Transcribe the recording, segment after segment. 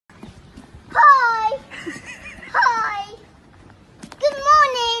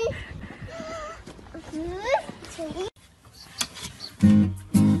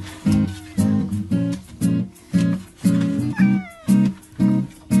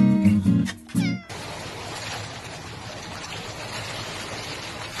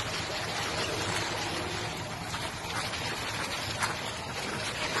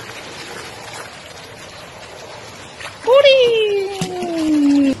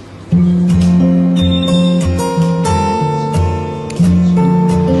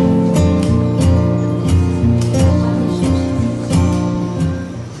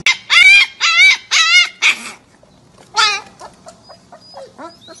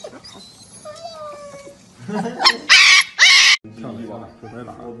上来了，准备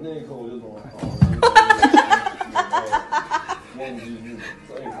打。我那一刻我就懂了。忘记日子，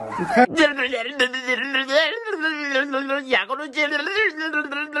再看。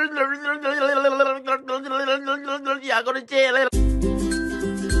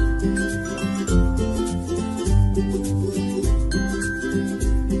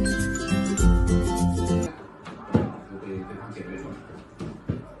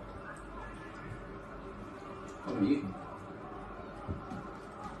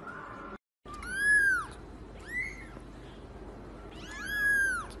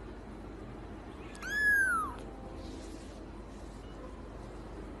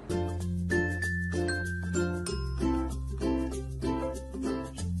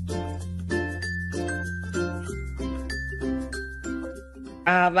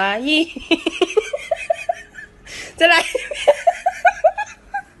阿巴伊，再来，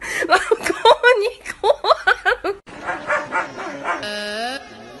老公你过。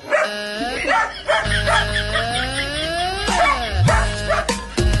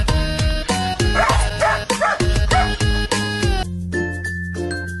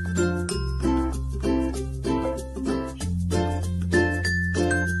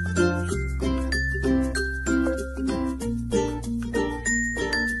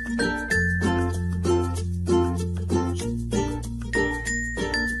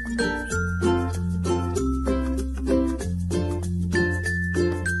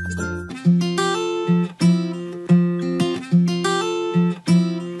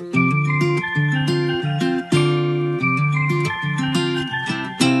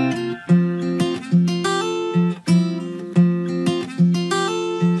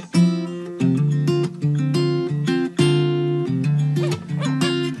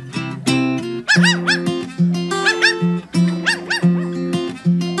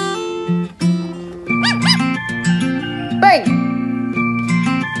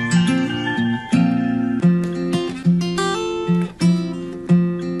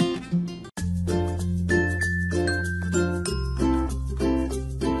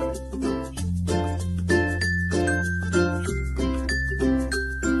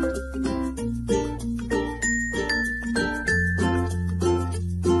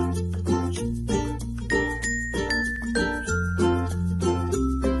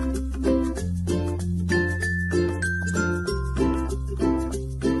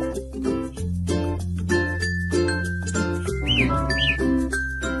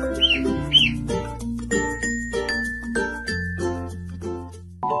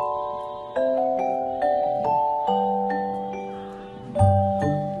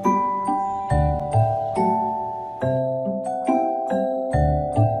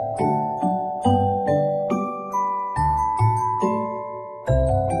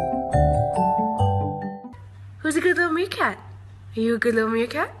Who's a good little meerkat? Are you a good little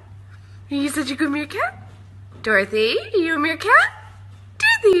meerkat? Are you such a good meerkat? Dorothy, are you a meerkat?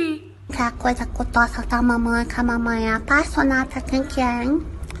 Dorothy! Coisa que eu tô soltar a mamãe, que a mamãe é apaixonada quem quer, hein?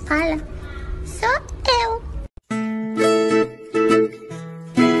 Fala. Sou eu.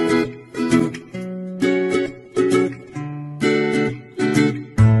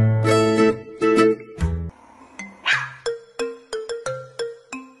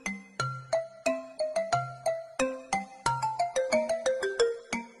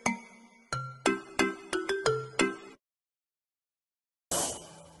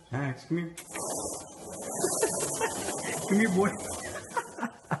 Max, come here. Come here, boy.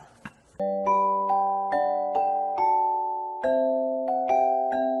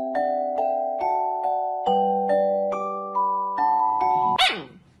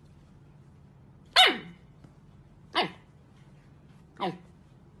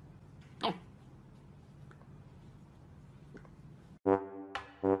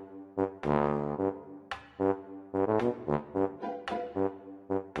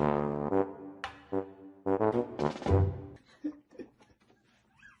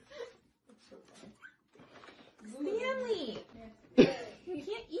 Stanley! You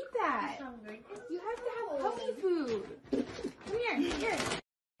can't eat that. You have to have puppy food. Come here, here.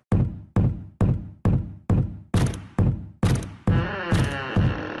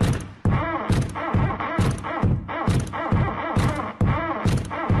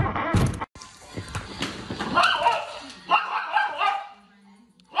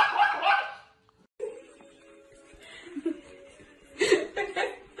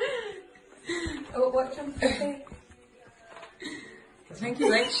 Oh, watch him. Okay. I think he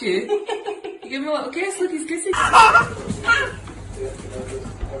likes you. You give him a little kiss. Look, he's kissing.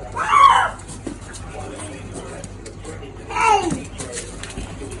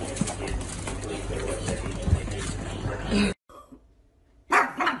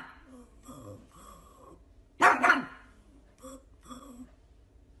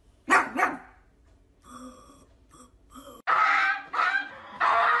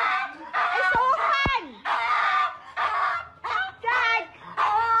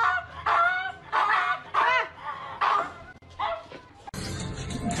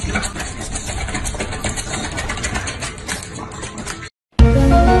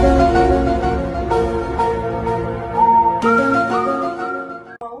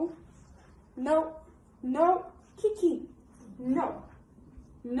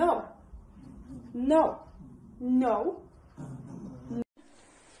 No. No.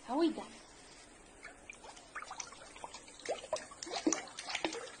 Ahorita.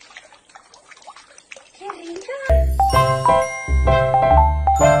 ¡Qué rica!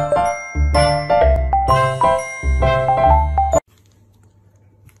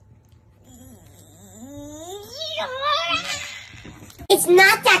 It's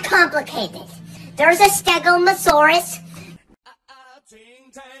not that complicated. There's a stegosaurus.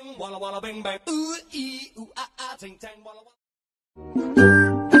 Ting tang, walla walla bing bang, ooh ee ooh ah ah, ting tang, walla walla.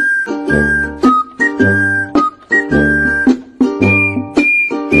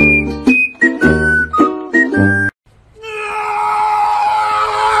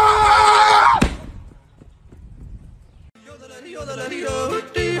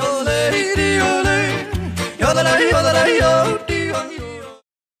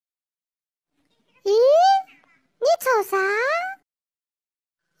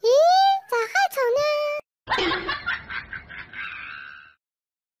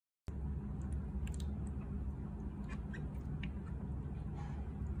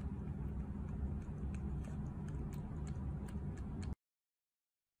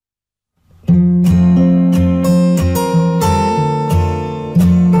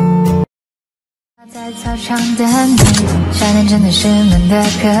在操场的你，少年真的是闷的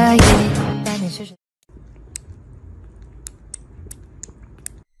可以，带你试试。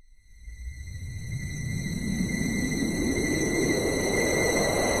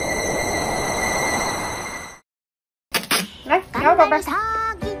来，摇宝贝。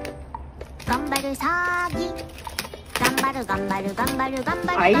頑張るサギ頑張る頑張る頑張る頑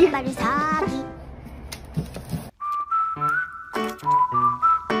張る頑張るサギ